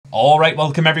All right,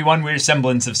 welcome everyone. We're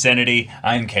Semblance of Sanity.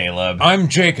 I'm Caleb. I'm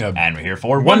Jacob. And we're here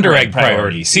for Wonder Egg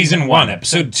Priority, Season 1,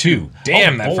 Episode 2.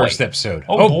 Damn, that first episode.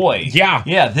 Oh boy. Yeah.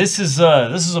 Yeah, this is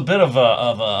a bit of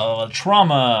a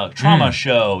trauma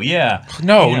show. Yeah.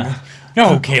 No,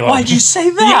 Caleb. Why'd you say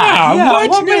that? Yeah,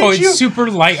 what? No, made it's super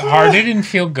lighthearted and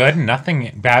feel good.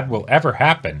 Nothing bad will ever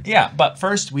happen. Yeah, but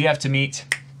first we have to meet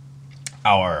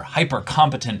our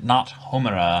hyper-competent not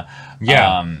Homura.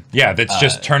 Yeah, that's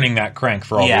just turning that crank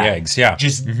for all the eggs. Yeah.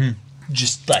 Just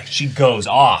like she goes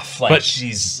off. Like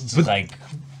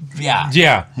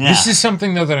Yeah. This is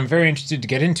something, though, that I'm very interested to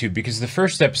get into because the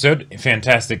first episode,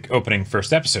 fantastic opening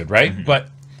first episode, right? But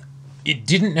it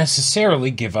didn't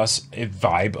necessarily give us a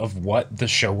vibe of what the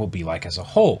show will be like as a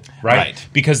whole, right?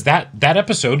 Because that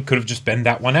episode could have just been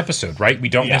that one episode, right? We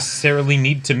don't necessarily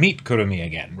need to meet Kurumi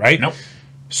again, right? Nope.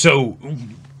 So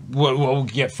what we'll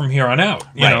get from here on out,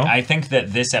 you know? I think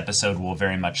that this episode will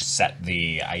very much set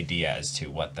the idea as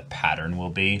to what the pattern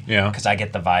will be. Yeah. Because I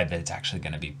get the vibe that it's actually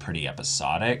going to be pretty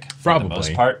episodic for Probably. the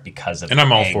most part because of and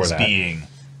I'm all eggs for that. being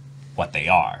what they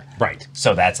are. Right.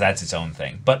 So that's its own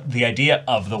thing. But the idea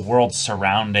of the world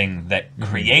surrounding that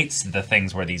creates the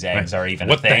things where these eggs are even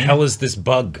a thing. What the hell is this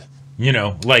bug? You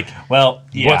know, like, well,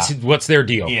 yeah. What's their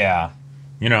deal? Yeah.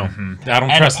 You know, I don't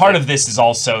and trust part of this is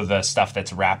also the stuff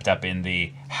that's wrapped up in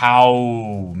the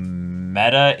how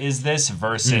meta is this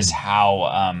versus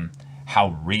how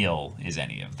real is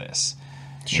any of this.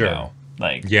 Sure. You know?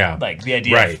 Like the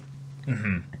idea. Right.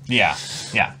 Yeah.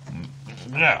 So,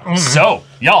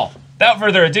 y'all, without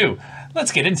further ado,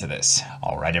 let's get into this.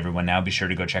 All right, everyone, now be sure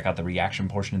to go check out the reaction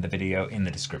portion of the video in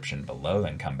the description below,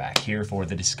 then come back here for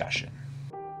the discussion.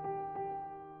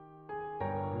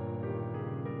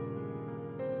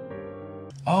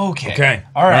 Okay.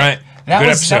 All right. That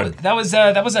was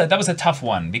a tough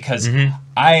one because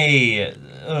I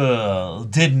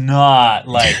did not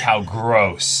like how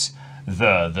gross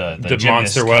the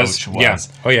monster was. Yeah.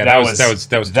 Oh yeah.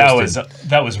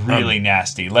 That was really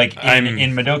nasty. Like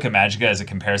in Madoka Magica as a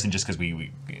comparison, just because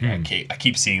I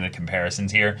keep seeing the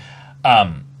comparisons here.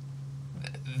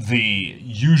 The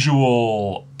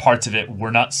usual parts of it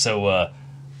were not so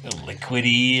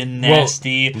liquidy and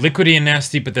nasty. Well, liquidy and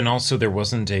nasty, but then also there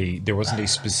wasn't a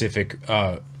specific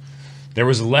there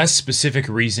was less specific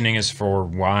reasoning as for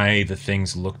why the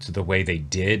things looked the way they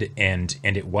did, and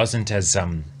it wasn't as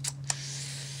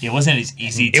it wasn't as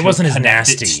easy to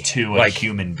nasty to a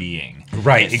human being.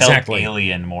 Right, it exactly. Felt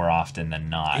alien more often than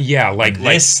not. Yeah, like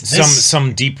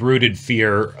some deep-rooted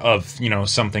fear of, you know,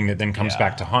 something that then comes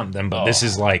back to haunt them, but this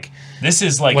is like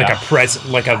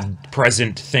a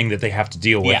present thing that they have to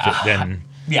deal with.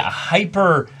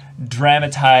 Hyper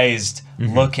dramatized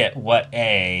look at what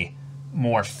a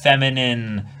more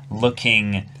feminine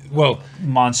looking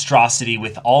monstrosity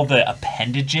with all the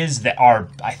appendages that are,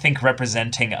 I think,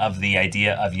 representing of the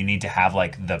idea of you need to have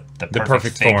like the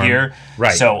perfect figure. Form.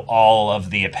 Right. So all of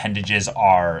the appendages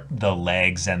are the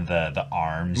legs and the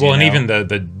arms. Well, and even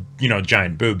the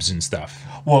giant boobs and stuff.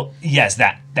 Well, yes,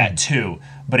 that too.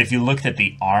 But if you looked at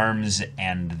the arms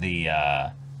and the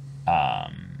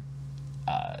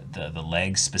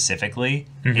legs specifically,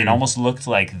 it almost looked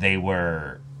like they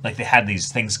were like they had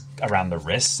these things around the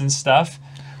wrists and stuff.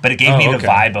 But it gave me the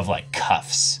vibe of like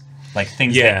cuffs, like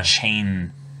things that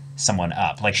chain someone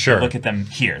up. Like, look at them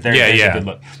here. There's a good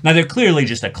look. Now they're clearly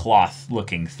just a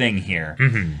cloth-looking thing here,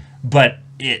 but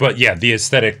the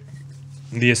aesthetic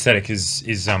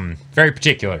is very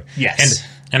particular. Yes,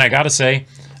 and I gotta say,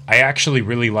 I actually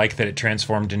really like that it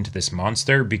transformed into this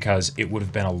monster because it would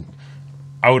have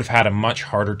I would have had a much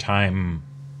harder time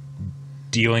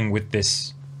dealing with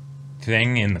this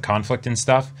thing in the conflict and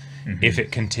stuff if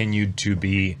it continued to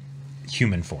be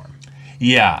human form.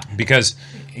 Yeah. Because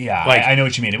I know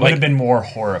what you mean. It would have been more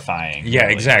horrifying. Yeah,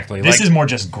 really. Exactly. This is more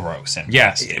just gross and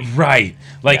nasty. Right.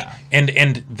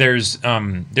 And there's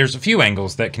a few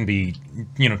angles that can be,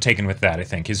 taken with that, I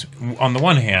think. Is on the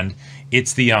one hand,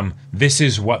 it's the this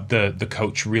is what the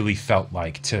coach really felt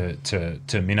like to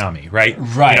Minami, right?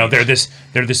 Right.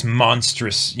 They're this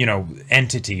monstrous,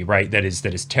 entity, right, that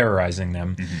is terrorizing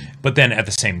them. But then at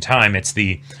the same time, it's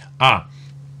the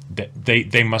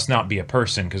they must not be a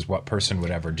person because what person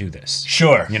would ever do this?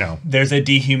 Sure. There's a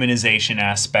dehumanization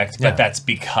aspect, but that's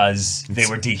because they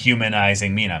were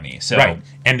dehumanizing Minami. So right.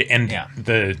 And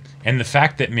the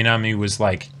fact that Minami was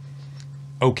like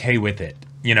okay with it.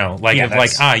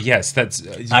 Yes,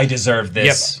 that's I deserve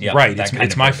this. Yep, right.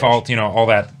 It's my fault. All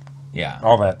that. Yeah.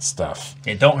 All that stuff.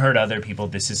 It don't hurt other people.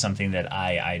 This is something that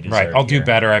I deserve. Right. I'll do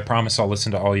better. I promise I'll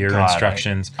listen to all your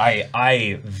instructions.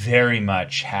 I very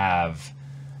much have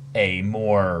a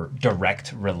more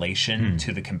direct relation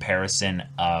to the comparison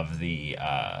of the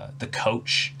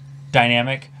coach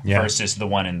dynamic versus the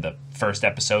one in the first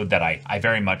episode that I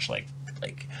very much like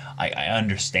I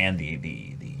understand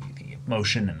the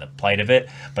emotion and the plight of it,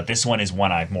 but this one is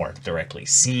one I've more directly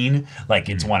seen. Like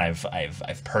it's one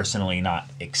I've personally not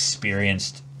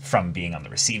experienced from being on the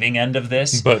receiving end of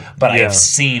this, but I have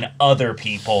seen other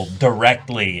people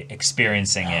directly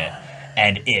experiencing it,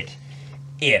 and it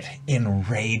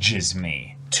enrages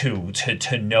me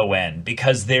to no end,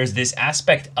 because there's this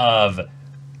aspect of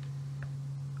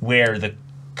where the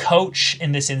coach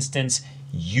in this instance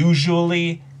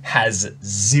usually has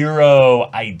zero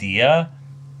idea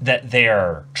that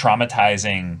they're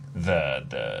traumatizing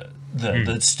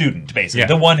the student, basically,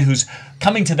 the one who's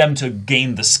coming to them to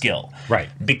gain the skill. Right.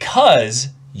 Because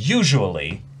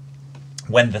usually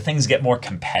when the things get more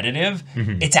competitive,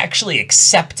 it's actually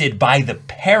accepted by the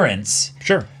parents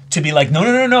to be like,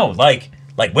 no,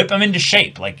 like whip them into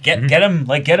shape, like get them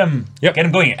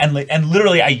going. And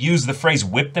literally I use the phrase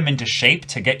whip them into shape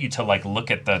to get you to like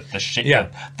look at the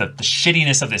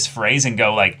shittiness of this phrase and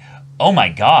go like, oh my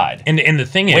God. And the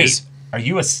thing is, are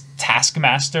you a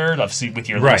taskmaster with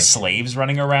your little slaves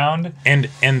running around? And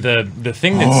the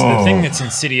thing that's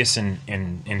insidious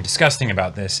and disgusting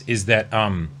about this is that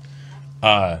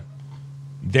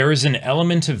there is an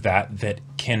element of that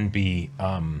can be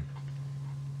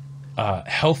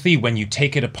healthy when you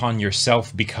take it upon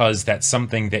yourself, because that's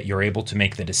something that you're able to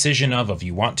make the decision of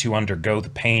you want to undergo the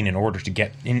pain in order to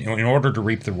get in order to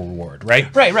reap the reward,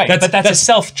 right? Right. But that's a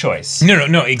self choice.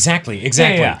 No, exactly.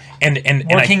 Yeah. And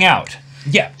working out.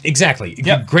 Yeah, exactly.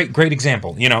 Yep. Great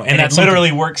example. And that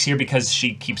literally works here because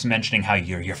she keeps mentioning how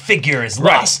your figure is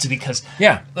lost because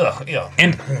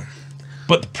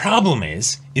but the problem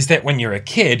is that when you're a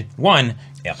kid, one,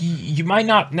 you might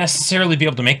not necessarily be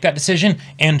able to make that decision,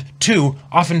 and two,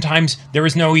 oftentimes there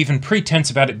is no even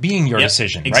pretense about it being your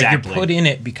decision, right? You're put in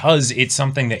it because it's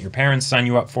something that your parents sign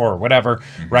you up for or whatever,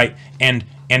 right? And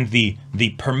the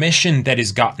permission that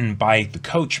is gotten by the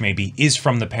coach maybe is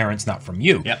from the parents, not from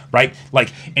you, right?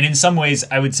 Like, and in some ways,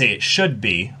 I would say it should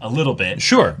be a little bit,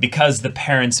 because the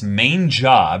parents' main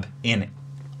job in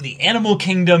the animal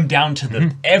kingdom down to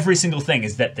the every single thing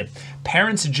is that the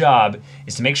parent's job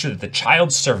is to make sure that the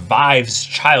child survives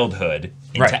childhood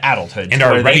into adulthood and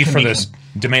are ready for the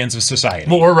demands of society.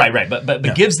 Well, right,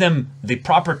 but gives them the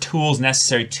proper tools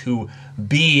necessary to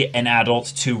be an adult,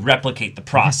 to replicate the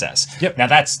process. Now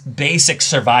that's basic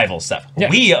survival stuff.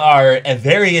 We are a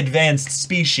very advanced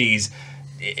species,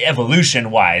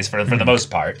 evolution-wise, for the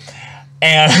most part.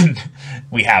 And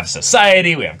we have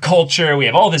society, we have culture, we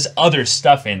have all this other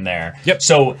stuff in there.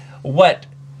 So what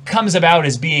comes about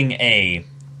as being a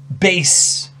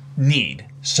base need,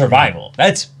 survival,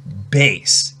 that's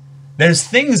base. There's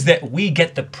things that we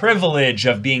get the privilege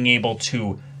of being able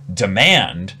to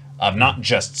demand of not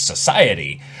just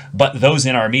society, but those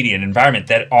in our immediate environment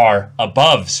that are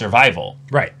above survival.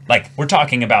 Right. Like, we're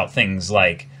talking about things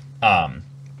like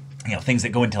things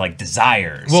that go into like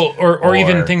desires. Well, or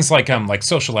even things like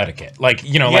social etiquette, like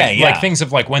things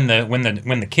of like when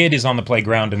the kid is on the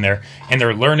playground and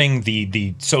they're learning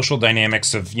the social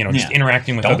dynamics of just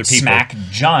interacting with other people. Don't smack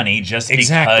Johnny just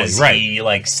because he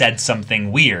like said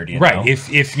something weird. Right.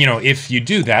 If you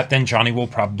do that, then Johnny will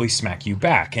probably smack you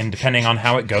back, and depending on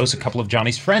how it goes, a couple of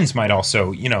Johnny's friends might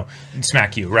also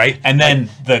smack you. Right. And then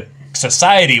the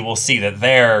society will see that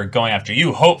they're going after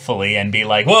you, hopefully, and be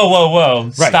like,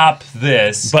 whoa, stop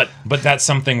this. But that's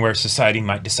something where society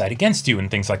might decide against you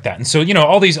and things like that. And so,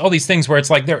 all these things where it's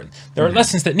like there are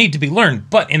lessons that need to be learned,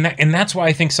 but and that's why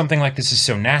I think something like this is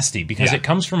so nasty, because it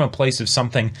comes from a place of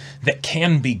something that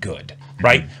can be good,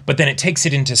 right? But then it takes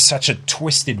it into such a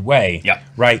twisted way,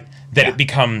 right, that it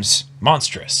becomes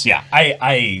monstrous. Yeah,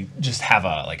 I just have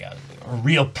a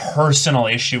real personal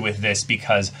issue with this,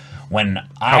 because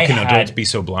how can adults be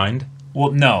so blind?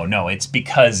 Well, no, it's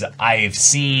because I've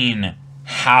seen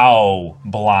how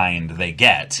blind they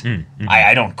get.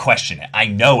 I don't question it. I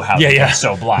know how they get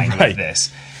so blind with this.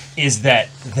 Is that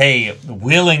they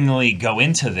willingly go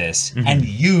into this and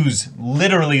use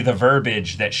literally the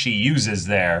verbiage that she uses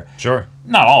there. Sure.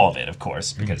 Not all of it, of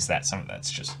course, because that's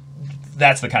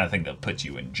the kind of thing that puts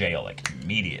you in jail like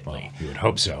immediately. Well, you would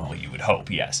hope so. Well, you would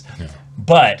hope, yes. Yeah.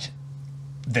 But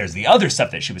there's the other stuff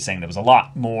that she was saying that was a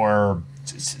lot more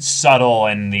subtle,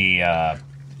 and the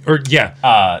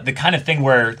kind of thing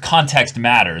where context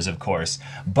matters, of course.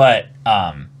 But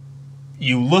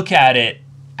you look at it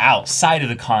outside of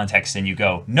the context and you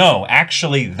go, no,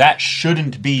 actually, that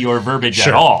shouldn't be your verbiage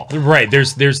at all. Right.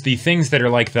 There's the things that are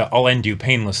like the I'll end you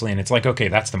painlessly, and it's like, okay,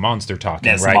 that's the monster talking,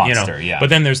 that's right? The monster, yeah. But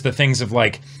then there's the things of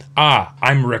like,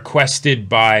 I'm requested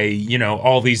by,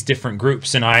 all these different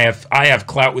groups, and I have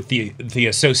clout with the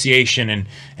association, and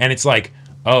it's like,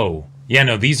 oh, yeah,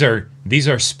 no, these are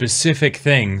specific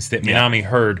things that Minami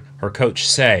heard her coach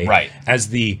say as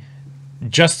the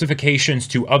justifications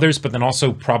to others, but then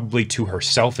also probably to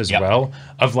herself as well,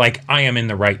 of like, I am in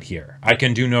the right here. I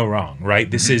can do no wrong,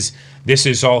 right? This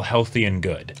is all healthy and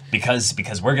good.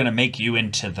 Because we're gonna make you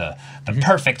into the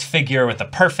perfect figure with the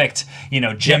perfect,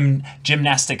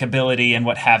 gymnastic ability and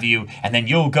what have you, and then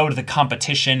you'll go to the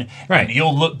competition and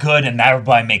you'll look good, and that'll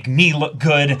make me look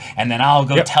good, and then I'll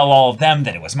go tell all of them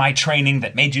that it was my training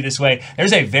that made you this way.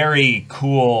 There's a very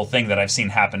cool thing that I've seen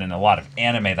happen in a lot of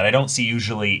anime that I don't see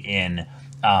usually in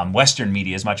Western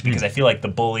media as much, because I feel like the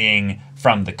bullying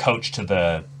from the coach to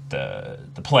the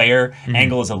player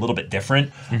angle is a little bit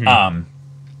different. And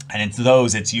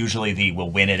it's usually the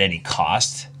will win at any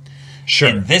cost. Sure.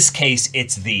 In this case,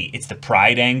 it's the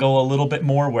pride angle a little bit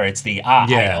more, where it's the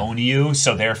I own you,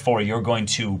 so therefore you're going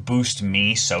to boost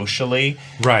me socially.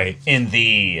 Right. In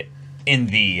the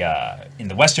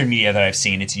Western media that I've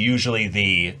seen, it's usually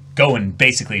the go and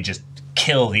basically just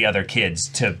kill the other kids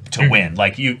to win.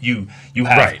 Like you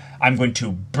have I'm going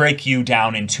to break you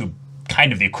down into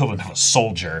kind of the equivalent of a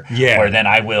soldier, where then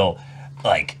I will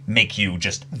like make you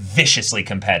just viciously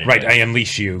competitive. Right, I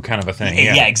unleash you, kind of a thing.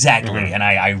 Yeah, exactly. And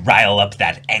I rile up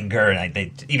that anger, and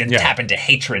they even tap into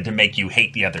hatred to make you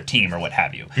hate the other team or what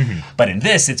have you. But in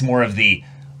this, it's more of the,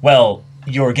 well,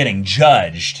 you're getting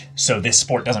judged, so this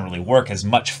sport doesn't really work as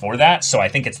much for that. So I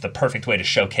think it's the perfect way to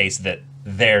showcase that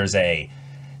there's this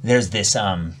there's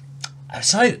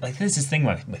this thing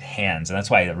with hands, and that's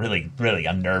why it really, really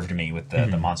unnerved me with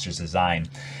the monster's design,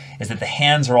 is that the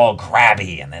hands are all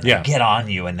grabby, and then they get on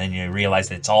you, and then you realize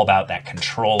that it's all about that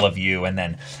control of you, and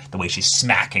then the way she's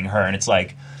smacking her, and it's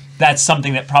like, that's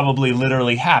something that probably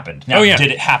literally happened. Now, did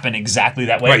it happen exactly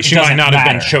that way? Right, she might not have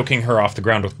been choking her off the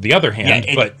ground with the other hand,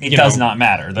 but it does not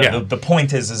matter. The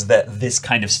point is that this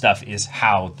kind of stuff is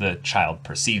how the child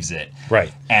perceives it.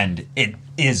 Right. And it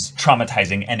is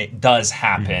traumatizing, and it does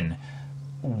happen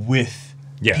with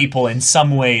people in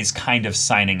some ways kind of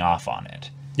signing off on it.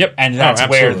 Yep. And that's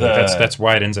where that's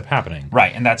why it ends up happening.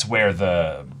 Right, and that's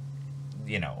where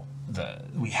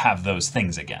we have those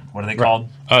things again. What are they called?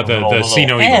 The See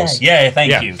No Evils. Yeah,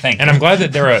 thank you. And I'm glad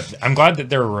that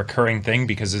they're a recurring thing,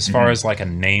 because as far as like a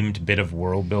named bit of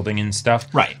world building and stuff,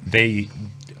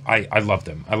 I love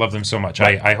them. I love them so much.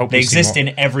 Right. I hope they exist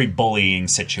in every bullying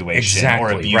situation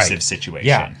or abusive situation.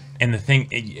 Yeah, and the thing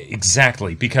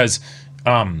exactly, because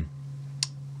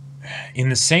in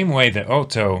the same way that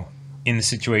Oto, in the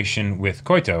situation with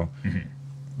Koito,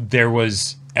 there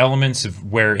was elements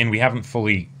of wherein we haven't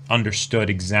fully understood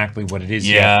exactly what it is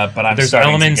yet. But there's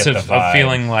elements of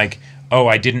feeling like, oh,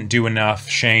 I didn't do enough,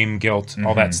 shame, guilt,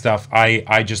 all that stuff.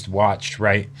 I just watched,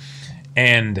 right?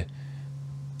 And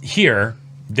here,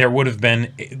 there would have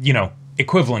been,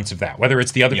 equivalents of that, whether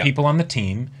it's the other people on the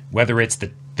team, whether it's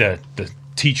the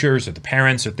teachers or the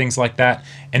parents or things like that.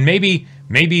 And maybe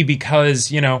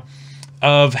because,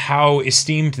 of how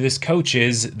esteemed this coach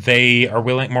is, they are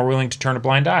more willing to turn a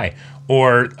blind eye.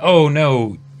 Or, oh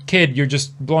no, kid, you're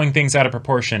just blowing things out of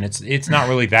proportion. It's not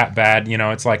really that bad.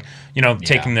 It's like,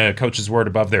 taking the coach's word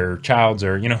above their child's,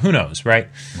 or, who knows, right?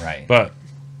 Right. But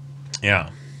yeah,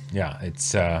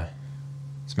 it's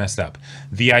messed up.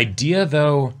 The idea,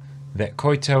 though, that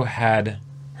Koito had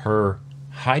her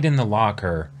hide in the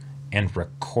locker and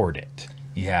record it.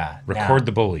 Yeah. Record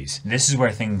the bullies. This is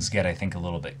where things get, I think, a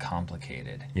little bit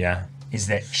complicated. Yeah. Is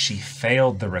that she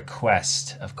failed the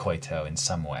request of Koito in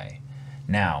some way.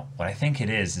 Now, what I think it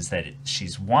is that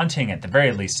she's wanting, at the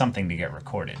very least, something to get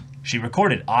recorded. She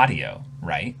recorded audio,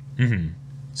 right?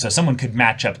 So someone could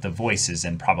match up the voices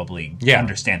and probably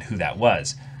understand who that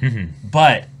was.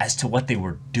 But as to what they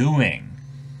were doing,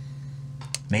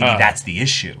 maybe that's the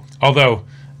issue. Although,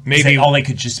 maybe all they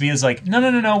could just be is like, no,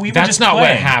 we were just that's not playing.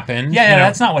 what happened. Yeah,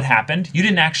 that's not what happened. You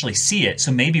didn't actually see it.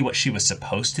 So maybe what she was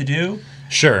supposed to do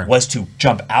was to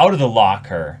jump out of the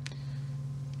locker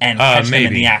and catch them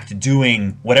in the act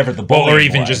doing whatever the bullying or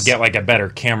even was. Just get like a better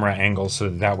camera angle, so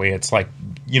that way it's like,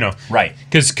 right,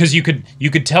 because you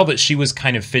could tell that she was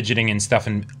kind of fidgeting and stuff,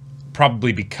 and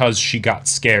probably because she got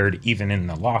scared even in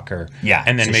the locker. Yeah,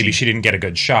 and then so maybe she didn't get a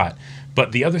good shot.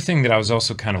 But the other thing that I was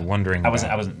also kind of wondering about...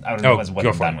 I wasn't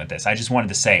done with this. I just wanted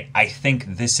to say, I think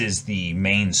this is the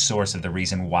main source of the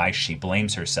reason why she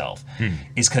blames herself,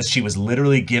 is because she was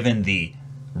literally given the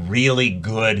really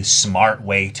good, smart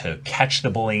way to catch the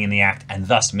bullying in the act, and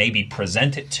thus maybe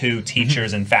present it to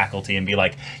teachers and faculty and be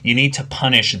like, you need to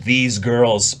punish these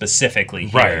girls specifically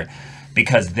here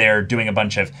because they're doing a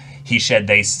bunch of he said,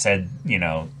 they said, you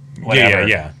know, whatever.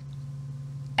 Yeah.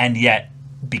 And yet,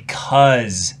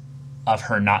 because of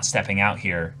her not stepping out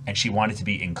here and she wanted to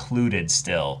be included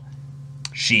still,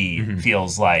 she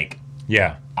feels like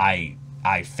I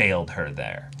failed her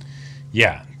there.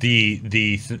 Yeah.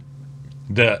 The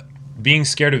being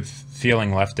scared of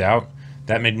feeling left out,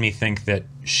 that made me think that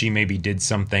she maybe did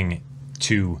something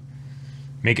to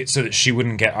make it so that she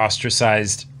wouldn't get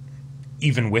ostracized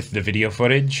even with the video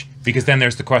footage, because then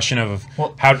there's the question of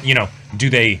how, you know,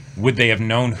 would they have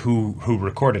known who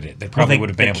recorded it? They probably would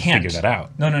have been able to figure that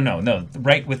out. No.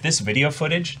 Right, with this video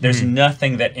footage, there's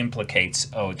nothing that implicates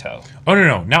Oto. Oh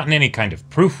no, not in any kind of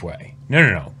proof way.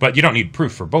 No. But you don't need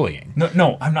proof for bullying.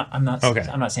 No, I'm not. Okay.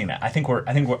 I'm not saying that. I think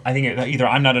either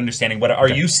I'm not understanding. What are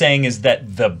you saying is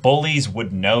that the bullies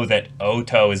would know that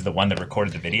Oto is the one that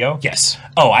recorded the video? Yes.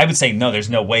 Oh, I would say no. There's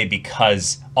no way,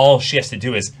 because all she has to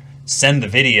do is send the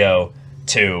video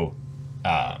to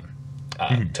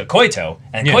Koito,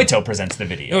 and Koito presents the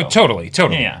video. Oh, totally.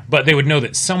 Yeah. But they would know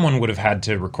that someone would have had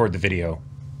to record the video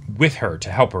with her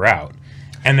to help her out.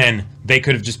 And then they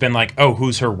could have just been like, oh,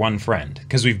 who's her one friend?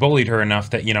 Because we've bullied her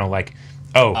enough that, you know, like,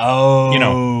 you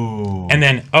know. And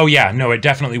then, it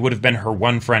definitely would have been her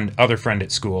one friend, other friend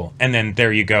at school. And then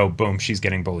there you go, boom, she's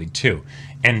getting bullied too.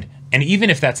 And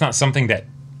even if that's not something that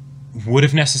would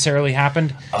have necessarily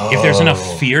happened, if there's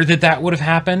enough fear that would have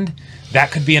happened,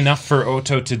 that could be enough for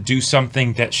Oto to do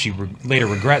something that she later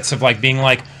regrets, of like being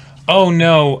like, oh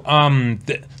no,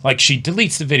 like she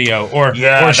deletes the video, or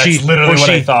that's literally what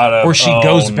I thought of. Or she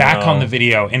goes back on the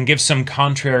video and gives some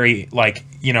contrary, like,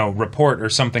 you know, report or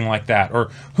something like that, or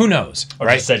who knows, or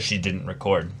right? Just said she didn't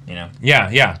record, you know.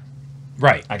 Yeah,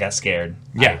 right. I got scared.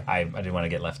 Yeah, I didn't want to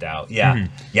get left out. Yeah,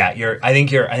 I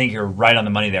think you're right on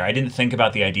the money there. I didn't think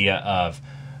about the idea of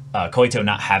Koito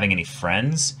not having any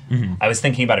friends. I was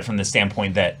thinking about it from the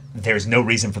standpoint that there's no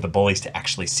reason for the bullies to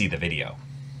actually see the video.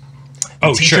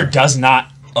 The teacher does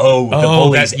not owe the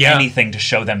bullies anything to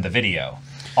show them the video.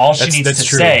 All she needs to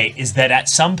say is that at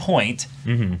some point,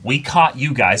 we caught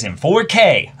you guys in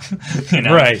 4K, you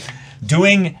know,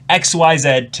 doing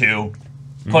XYZ to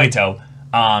Koito.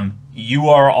 You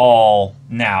are all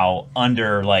now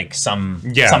under like some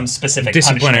specific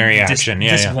disciplinary action,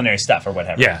 disciplinary stuff or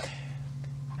whatever. Yeah.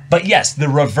 But yes, the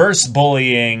reverse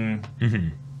bullying,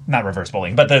 not reverse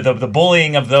bullying, but the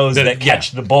bullying of those that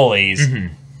catch the bullies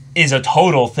is a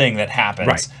total thing that happens.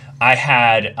 Right. I've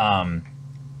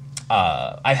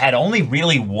had only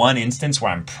really one instance where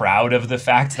I'm proud of the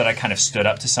fact that I kind of stood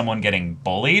up to someone getting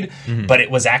bullied, but it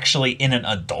was actually in an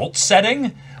adult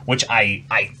setting, which I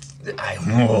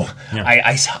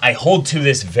hold to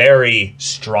this very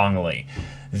strongly.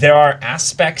 There are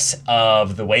aspects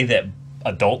of the way that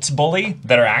adults bully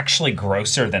that are actually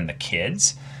grosser than the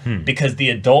kids, because the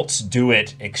adults do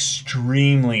it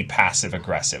extremely passive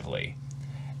aggressively.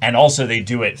 And also they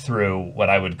do it through what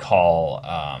I would call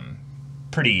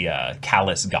pretty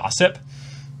callous gossip.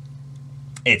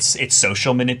 It's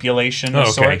social manipulation of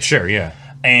sorts. Sure, yeah.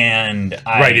 And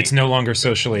it's no longer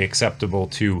socially acceptable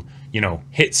to, you know,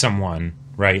 hit someone,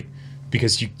 right?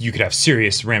 Because you could have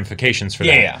serious ramifications for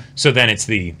that. Yeah. So then it's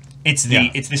the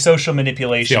social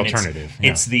manipulation. It's the alternative.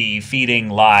 It's the feeding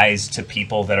lies to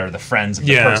people that are the friends of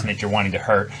the person that you're wanting to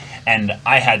hurt. And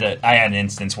I had an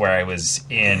instance where I was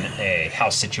in a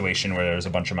house situation where there was a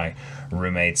bunch of my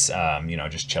roommates, you know,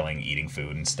 just chilling, eating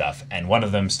food and stuff. And one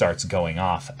of them starts going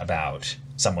off about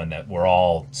someone that we're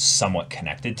all somewhat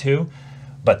connected to,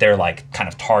 but they're like kind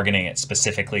of targeting it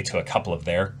specifically to a couple of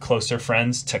their closer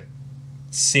friends to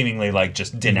seemingly like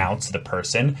just denounce the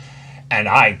person. And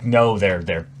I know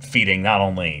they're feeding not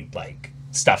only like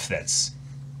stuff that's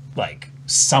like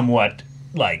somewhat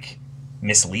like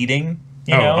misleading,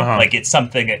 you know, like it's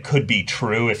something that could be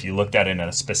true if you looked at it in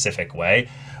a specific way,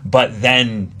 but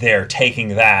then they're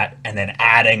taking that and then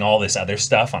adding all this other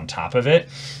stuff on top of it,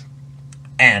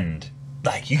 and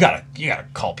like you gotta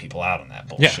call people out on that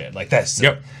bullshit. Like that's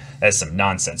some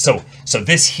nonsense. So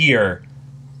this here.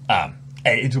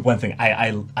 It's one thing.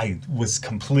 I was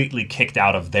completely kicked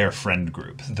out of their friend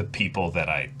group. The people that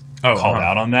I called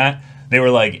out on that, they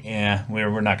were like, "Yeah, we're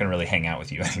not going to really hang out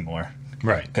with you anymore,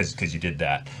 right? Because you did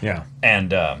that." Yeah.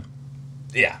 And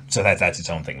so that's its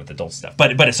own thing with adult stuff.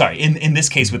 But sorry, in this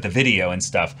case with the video and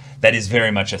stuff, that is very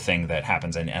much a thing that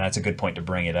happens, and that's a good point to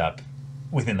bring it up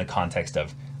within the context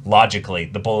of logically,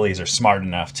 the bullies are smart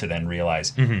enough to then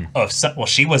realize,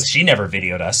 she never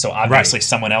videoed us, so obviously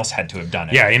someone else had to have done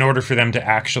it. Yeah, in order for them to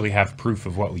actually have proof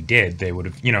of what we did, they would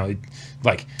have,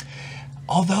 like...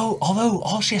 Although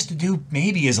all she has to do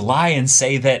maybe is lie and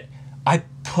say that I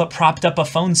propped up a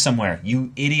phone somewhere.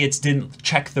 You idiots didn't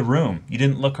check the room. You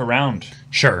didn't look around.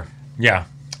 Sure, yeah.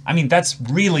 I mean, that's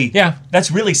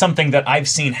really something that I've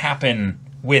seen happen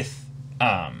with...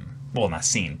 well, not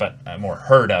seen, but more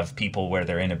heard of people where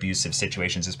they're in abusive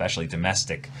situations, especially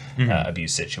domestic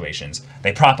abuse situations.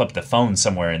 They prop up the phone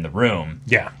somewhere in the room,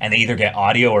 and they either get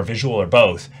audio or visual or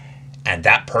both, and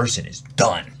that person is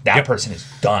done. That person is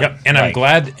done. Yep. And I'm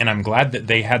glad that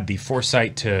they had the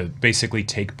foresight to basically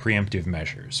take preemptive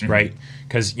measures, right?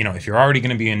 Because if you're already going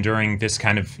to be enduring this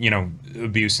kind of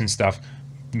abuse and stuff,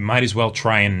 you might as well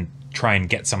try and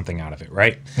get something out of it,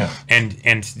 right? Yeah. And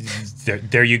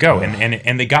there you go.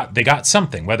 And they got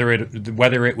something. Whether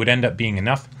it would end up being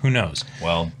enough, who knows?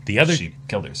 Well, she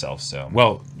killed herself, so.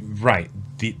 Well, right.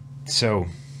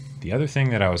 The other thing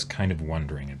that I was kind of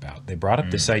wondering about, they brought up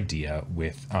this idea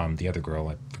with the other girl,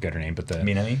 I forget her name, but the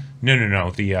Minami? No,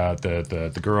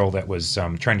 the girl that was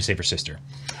trying to save her sister.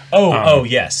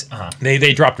 Yes.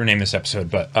 They dropped her name this episode,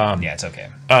 but yeah, it's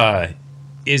okay.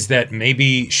 Is that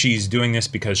maybe she's doing this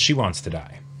because she wants to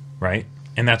die, right?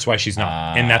 And that's why she's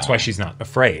not. And that's why she's not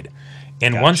afraid.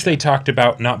 And once they talked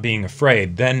about not being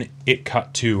afraid, then it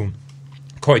cut to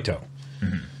Koito.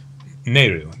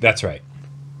 Neiru, that's right.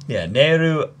 Yeah,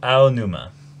 Neiru Aonuma.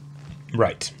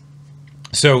 Right.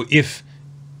 So if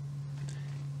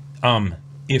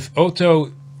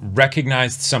Oto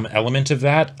recognized some element of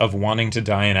that, of wanting to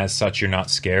die and as such you're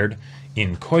not scared,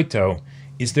 in Koito,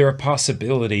 is there a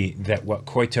possibility that what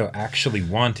Koito actually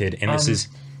wanted, and this is...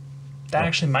 That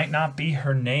actually might not be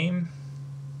her name.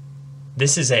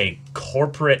 This is a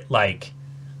corporate, it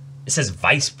says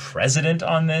vice president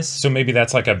on this. So maybe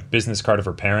that's like a business card of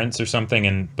her parents or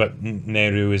something, but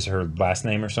Neiru is her last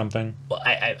name or something? Well,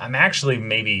 I'm actually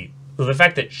the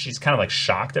fact that she's kind of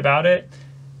shocked about it,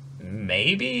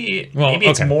 maybe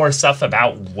it's more stuff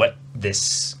about what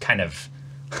this kind of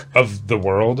the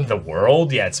world. The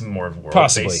world, yeah, it's more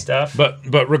world-based stuff. But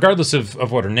regardless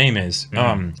of what her name is,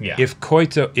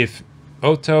 if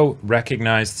Oto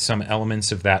recognized some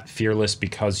elements of that fearless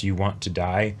because you want to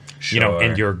die,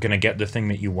 and you're gonna get the thing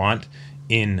that you want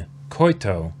in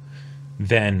Koito,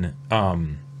 then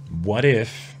what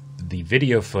if the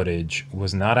video footage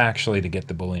was not actually to get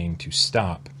the bullying to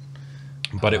stop,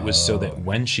 but it was so that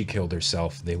when she killed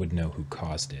herself, they would know who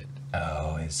caused it?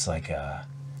 Oh, it's like a...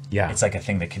 Yeah. It's like a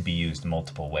thing that could be used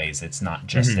multiple ways. It's not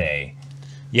just a...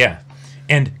 Yeah.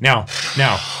 And now...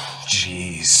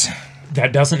 Jeez.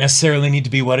 That doesn't necessarily need to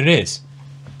be what it is.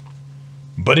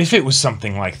 But if it was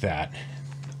something like that,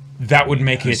 that would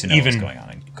make it even... what's going on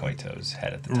in Koito's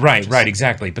head at the time. Right,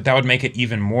 exactly. But that would make it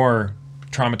even more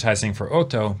traumatizing for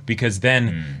Oto, because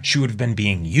then she would have been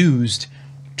being used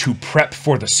to prep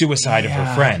for the suicide of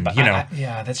her friend,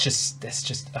 that's just it's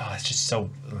just so...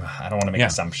 I don't want to make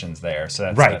assumptions there.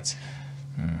 So that's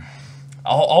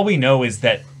all we know is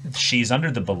that she's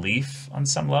under the belief on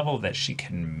some level that she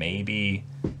can maybe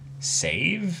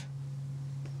save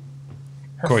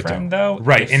her friend, though.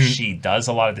 Right. If she does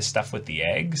a lot of this stuff with the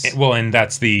eggs. And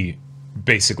that's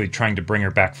basically trying to bring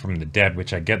her back from the dead,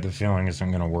 which I get the feeling isn't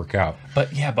going to work out.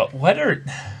 But what are...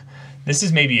 This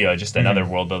is maybe just another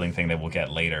world-building thing that we'll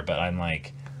get later, but I'm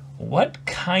like, what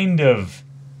kind of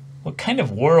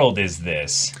world is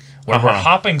this? Where we're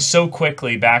hopping so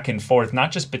quickly back and forth,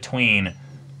 not just between,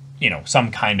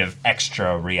 some kind of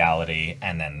extra reality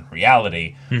and then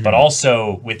reality, but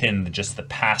also within just the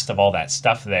past of all that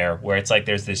stuff there, where it's like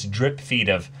there's this drip feed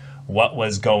of what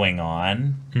was going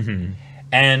on.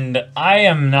 And I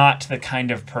am not the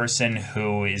kind of person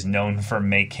who is known for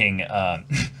making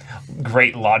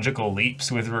great logical leaps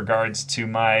with regards to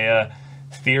my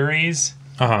theories.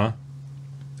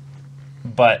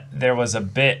 But there was a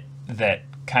bit that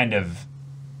kind of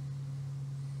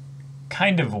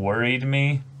worried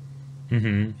me.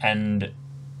 And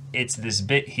it's this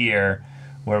bit here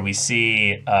where we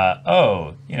see,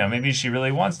 maybe she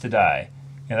really wants to die.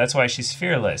 That's why she's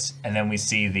fearless. And then we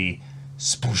see the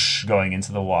spoosh going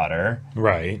into the water.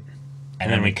 Right.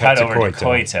 And then we cut over to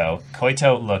Koito.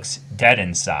 Koito looks dead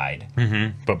inside.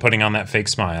 But putting on that fake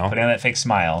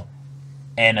smile.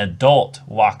 An adult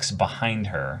walks behind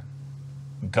her,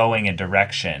 going a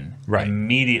direction. Right.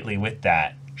 Immediately with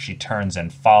that, she turns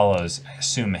and follows, I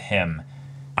assume, him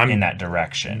in that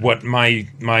direction. What my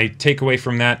takeaway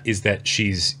from that is that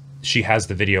she has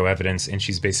the video evidence, and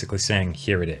she's basically saying,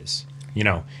 here it is. you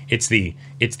know, it's the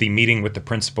meeting with the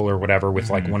principal or whatever with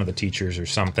like one of the teachers or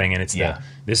something, and it's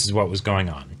this is what was going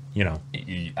on, you know.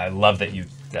 I love that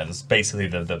that was basically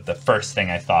the first thing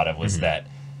I thought of was that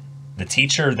the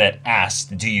teacher that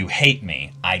asked, "Do you hate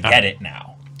me?" I get it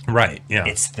now. Right, yeah.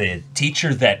 It's the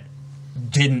teacher that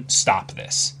didn't stop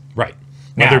this. Right.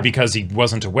 Whether because he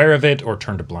wasn't aware of it or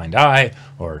turned a blind eye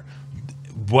or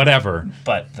whatever.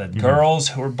 But the girls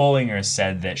who were bullying her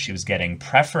said that she was getting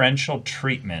preferential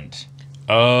treatment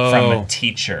from the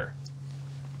teacher.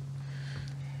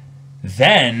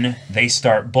 Then they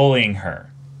start bullying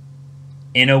her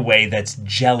in a way that's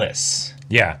jealous.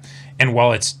 Yeah. And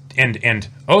while it's and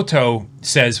Oto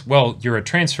says, "Well, you're a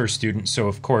transfer student, so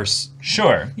of course."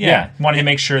 Sure. Yeah. Wanted to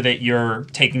make sure that you're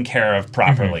taken care of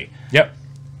properly. Yep.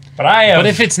 But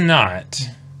if it's not.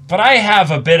 But I have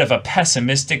a bit of a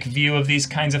pessimistic view of these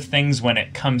kinds of things when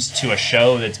it comes to a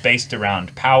show that's based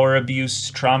around power abuse,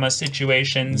 trauma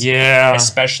situations. Yeah.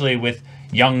 Especially with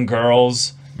young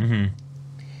girls.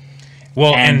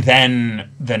 Well, and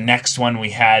then the next one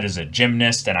we had is a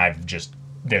gymnast, and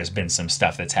there's been some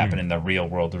stuff that's happened in the real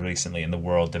world recently in the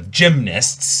world of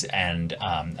gymnasts and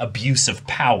abuse of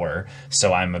power.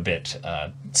 So I'm a bit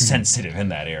sensitive in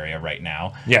that area right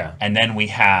now. Yeah. And then we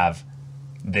have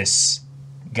this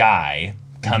guy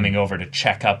coming over to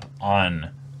check up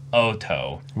on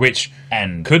Oto, which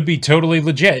and could be totally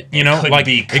legit, you know, could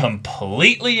be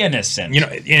completely innocent, you know,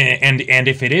 and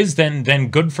if it is, then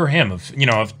good for him of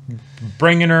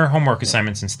bringing her homework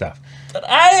assignments and stuff. But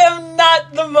I am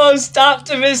not the most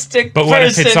optimistic. But what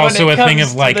if it's also a thing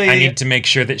of like, I need to make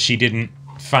sure that she didn't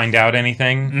find out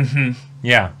anything?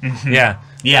 Yeah,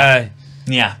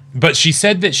 yeah. But she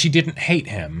said that she didn't hate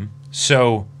him,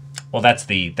 so. Well, that's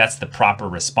the proper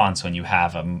response when you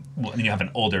have an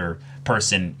older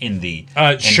person in the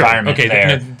environment. Okay,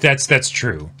 there. That's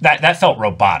true. That felt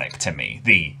robotic to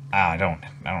me. I don't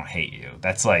hate you.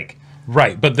 That's like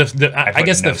right, but I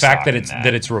guess the fact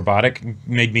that it's robotic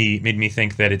made me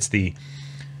think that it's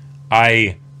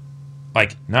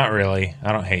not really.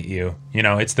 I don't hate you. You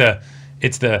know, it's the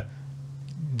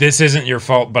this isn't your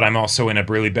fault, but I'm also in a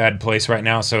really bad place right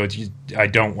now, so I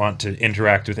don't want to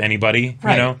interact with anybody,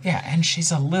 right. You know? Yeah, and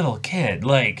she's a little kid,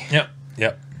 like... Yep.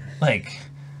 Like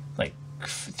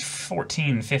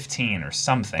 14, 15 or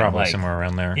something. Probably somewhere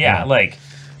around there. Yeah, like...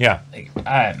 Yeah.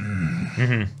 I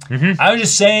was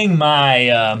just saying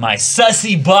my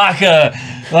sussy baka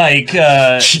thing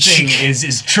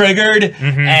is triggered,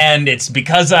 and it's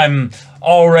because I'm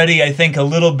already, I think, a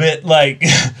little bit, like...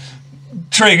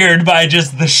 triggered by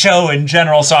just the show in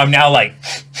general, so I'm now like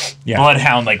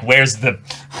bloodhound, like where's the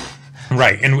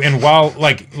right. And while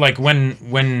like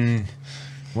when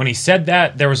he said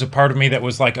that, there was a part of me that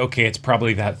was like, okay, it's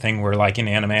probably that thing where like in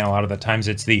anime a lot of the times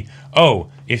it's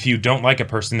if you don't like a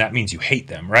person, that means you hate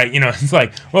them, right? You know, it's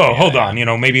like, whoa, hold on, you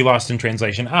know, maybe lost in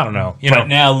translation, I don't know, but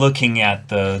now looking at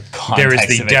the context there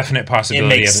is the definite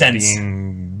possibility it makes of sense. It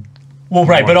being well,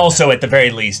 right, but also at the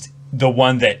very least the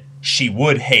one that she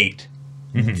would hate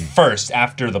first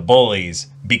after the bullies,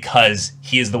 because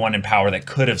he is the one in power that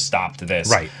could have stopped this,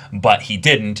 right? But he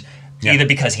didn't, either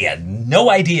because he had no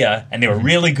idea and they were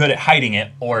really good at hiding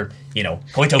it, or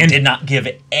Koito did not give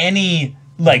any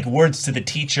words to the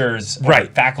teachers or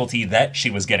faculty that she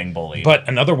was getting bullied. But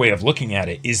another way of looking at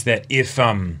it is that if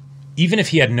even if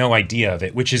he had no idea of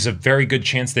it, which is a very good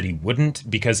chance that he wouldn't,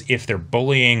 because if they're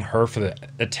bullying her for the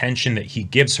attention that he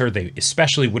gives her, they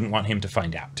especially wouldn't want him to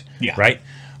find out, right?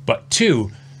 But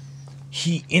two,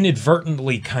 he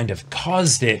inadvertently kind of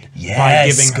caused it by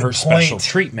giving her special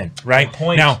treatment, right?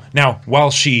 Now, while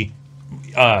she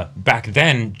back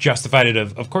then justified it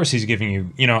of course he's giving you,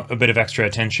 a bit of extra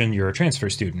attention, you're a transfer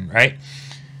student, right?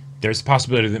 There's a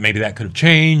possibility that maybe that could have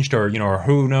changed, or or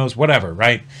who knows, whatever,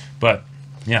 right? But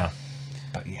yeah,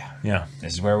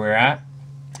 this is where we're at,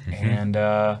 and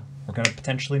we're going to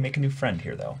potentially make a new friend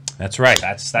here, though. That's right.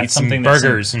 That's eat something. Some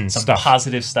burgers and some stuff.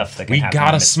 Positive stuff that can happen. We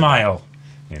gotta smile,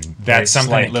 and that's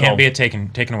something that can't be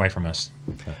taken away from us.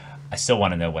 I still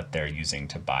want to know what they're using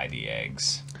to buy the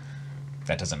eggs.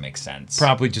 That doesn't make sense.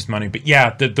 Probably just money, but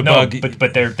yeah, the bug.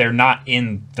 But they're not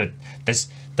in this.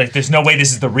 Like, there's no way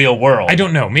this is the real world. I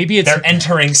don't know. Maybe they're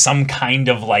entering some kind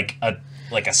of like a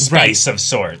space of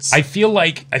sorts. I feel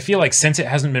like since it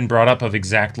hasn't been brought up of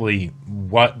exactly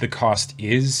what the cost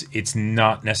is, it's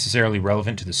not necessarily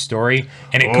relevant to the story,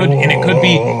 and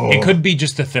it could be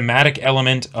just the thematic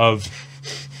element of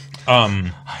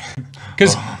I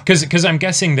Because I'm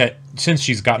guessing that since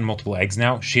she's gotten multiple eggs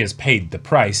now, she has paid the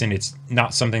price, and it's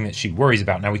not something that she worries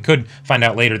about. Now, we could find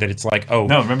out later that it's like, oh...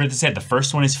 No, remember they said the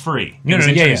first one is free. It was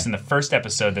introduced in the first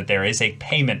episode that there is a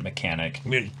payment mechanic.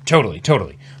 Totally.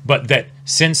 But that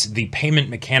since the payment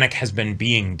mechanic has been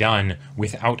being done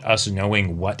without us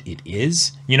knowing what it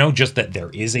is, just that there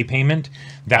is a payment,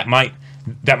 that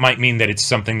might mean that it's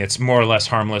something that's more or less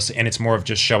harmless, and it's more of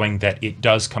just showing that it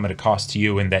does come at a cost to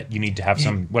you and that you need to have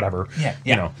some whatever,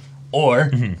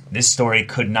 Or this story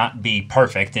could not be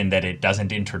perfect in that it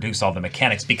doesn't introduce all the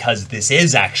mechanics, because this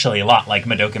is actually a lot like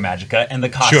Madoka Magica, and the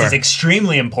cost is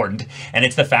extremely important. And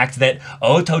it's the fact that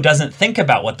Oto doesn't think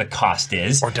about what the cost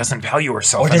is, or doesn't value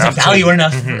herself,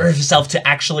 herself to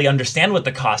actually understand what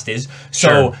the cost is.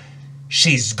 So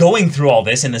she's going through all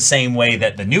this in the same way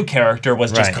that the new character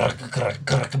was just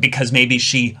because maybe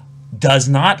she does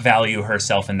not value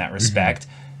herself in that respect.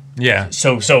 Yeah.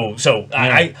 So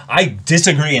I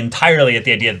disagree entirely at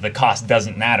the idea that the cost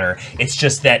doesn't matter. It's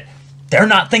just that they're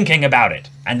not thinking about it,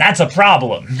 and that's a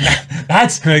problem.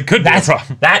 It could be a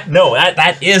problem.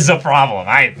 That is a problem.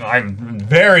 I'm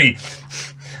very.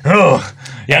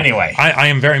 Anyway, I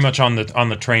am very much on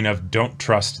the train of don't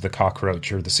trust the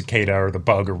cockroach or the cicada or the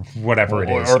bug or whatever it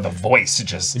is, or the voice.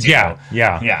 Just yeah.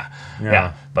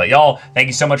 But y'all, thank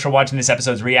you so much for watching this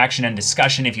episode's reaction and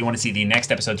discussion. If you want to see the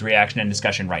next episode's reaction and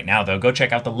discussion right now, though, go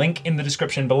check out the link in the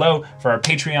description below for our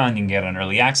Patreon. You can get on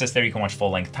early access there. You can watch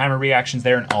full-length timer reactions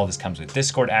there, and all this comes with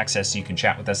Discord access, so you can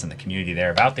chat with us in the community there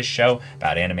about this show,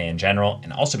 about anime in general,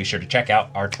 and also be sure to check out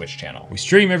our Twitch channel. We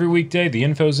stream every weekday. The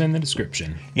info's in the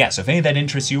description. Yeah, so if any of that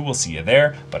interests you, we'll see you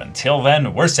there. But until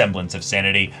then, we're Semblance of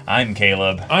Sanity. I'm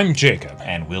Caleb. I'm Jacob.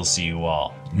 And we'll see you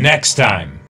all next time.